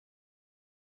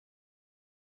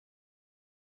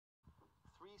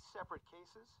separate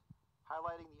cases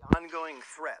highlighting the ongoing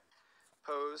threat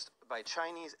posed by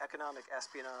Chinese economic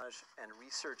espionage and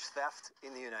research theft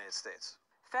in the United States.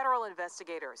 Federal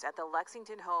investigators at the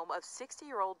Lexington home of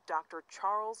 60-year-old Dr.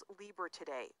 Charles Lieber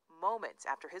today, moments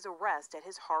after his arrest at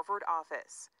his Harvard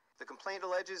office. The complaint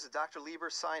alleges that Dr. Lieber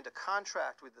signed a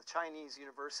contract with the Chinese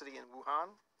university in Wuhan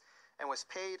and was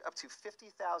paid up to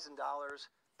 $50,000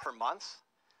 per month,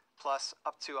 plus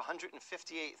up to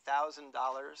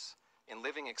 $158,000 in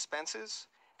living expenses.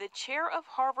 The chair of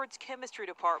Harvard's chemistry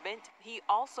department, he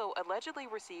also allegedly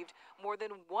received more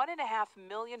than $1.5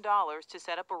 million to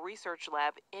set up a research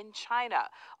lab in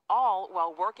China, all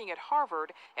while working at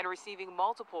Harvard and receiving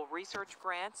multiple research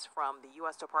grants from the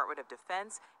U.S. Department of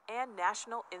Defense and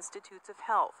National Institutes of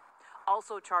Health.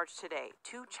 Also charged today,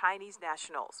 2 Chinese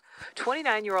nationals,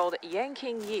 29-year-old Yang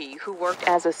Qingyi, who worked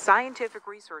as a scientific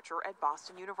researcher at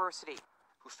Boston University,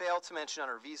 who failed to mention on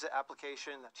her visa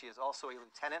application that she is also a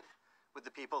lieutenant with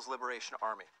the People's Liberation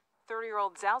Army.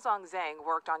 30-year-old Zhaozong Zhang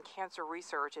worked on cancer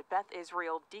research at Beth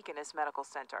Israel Deaconess Medical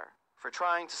Center. For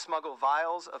trying to smuggle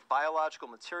vials of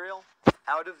biological material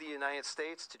out of the United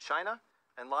States to China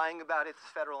and lying about it to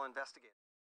federal investigators.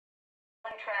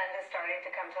 One trend is starting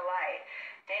to come to light.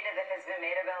 Data that has been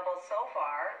made available so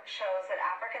far shows that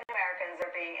African Americans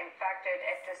are being infected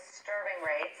at disturbing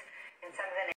rates in some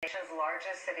of the nation's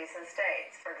largest cities and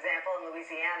states. For example, in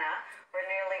Louisiana, where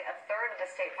nearly a third of the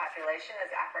state population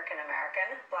is African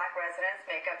American, Black residents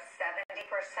make up 70%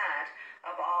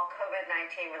 of all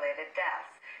COVID-19 related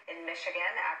deaths. In Michigan,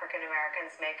 African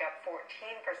Americans make up 14%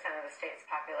 of the state's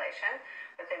population,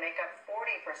 but they make up 40%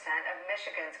 of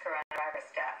Michigan's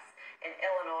coronavirus deaths. In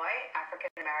Illinois,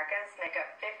 African Americans make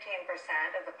up 15%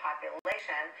 of the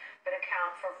population, but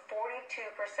account for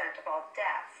 42% of all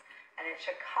deaths. And in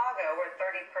Chicago, where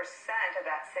 30% of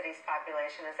that city's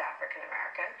population is African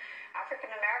American, African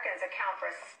Americans account for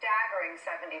a staggering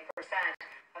 70%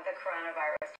 of the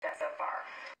coronavirus deaths so far.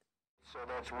 So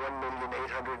that's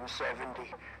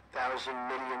 1,870,000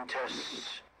 million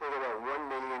tests. Look at that,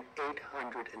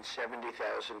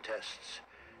 1,870,000 tests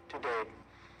to date.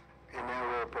 And now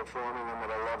we're performing them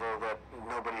at a level that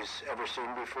nobody's ever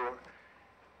seen before.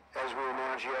 As we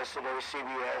announced yesterday,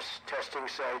 CBS testing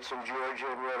sites in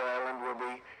Georgia and Rhode Island will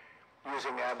be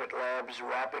using Abbott Labs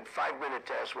rapid 5-minute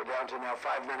tests. We're down to now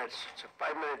 5 minutes. It's a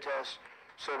 5-minute test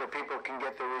so that people can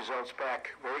get the results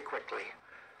back very quickly.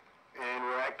 And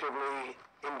we're actively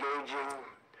engaging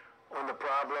on the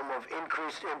problem of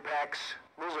increased impacts.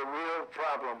 This is a real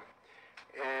problem,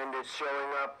 and it's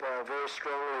showing up very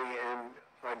strongly in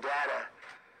our data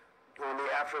on the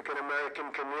African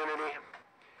American community.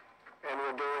 And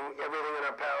we're doing everything in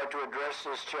our power to address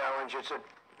this challenge. It's a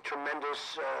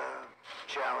tremendous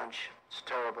challenge. It's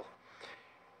terrible.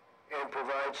 And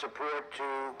provide support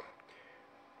to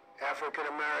African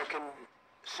American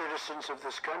citizens of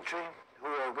this country who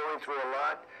are going through a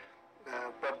lot,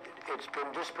 but it's been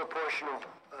disproportionate.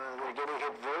 They're getting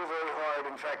hit very, very hard.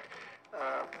 In fact,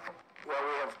 while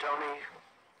we have Tony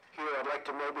here, I'd like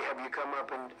to maybe have you come up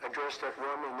and address that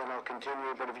one, and then I'll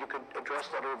continue. But if you could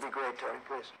address that, it would be great, Tony,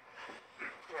 please.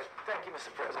 Yes, thank you,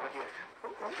 Mr. President.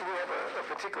 We have a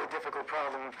particularly difficult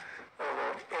problem of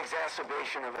an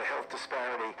exacerbation of a health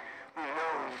disparity. We've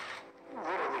known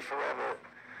literally forever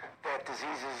that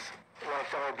diseases like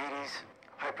diabetes,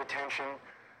 hypertension,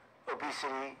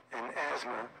 obesity, and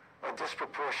asthma are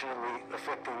disproportionately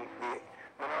affecting the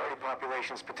minority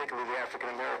populations, particularly the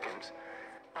African Americans.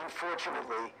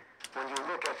 Unfortunately, when you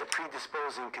look at the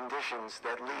predisposing conditions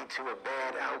that lead to a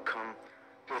bad outcome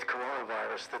with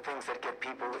coronavirus, the things that get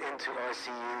people into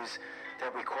ICUs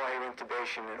that require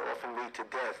intubation and often lead to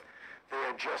death, they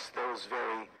are just those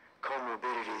very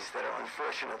comorbidities that are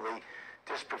unfortunately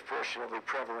disproportionately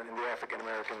prevalent in the African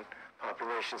American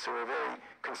population. So we're very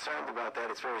concerned about that.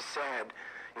 It's very sad.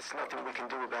 It's nothing we can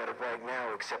do about it right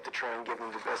now except to try and give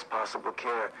them the best possible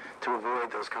care to avoid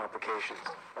those complications.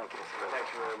 Thank you. Thank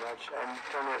you very much. And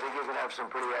Tony, I think you're going to have some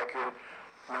pretty accurate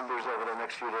numbers over the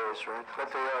next few days, right? But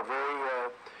they are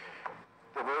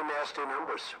they're very nasty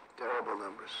numbers, terrible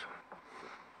numbers.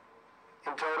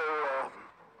 In total,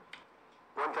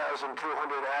 1,200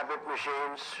 Abbott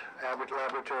machines, Abbott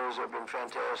laboratories have been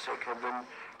fantastic, have been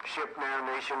shipped now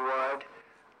nationwide.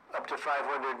 Up to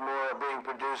 500 more are being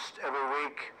produced every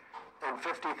week, and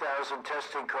 50,000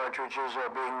 testing cartridges are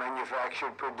being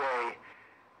manufactured per day.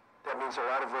 That means a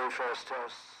lot of very fast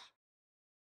tests.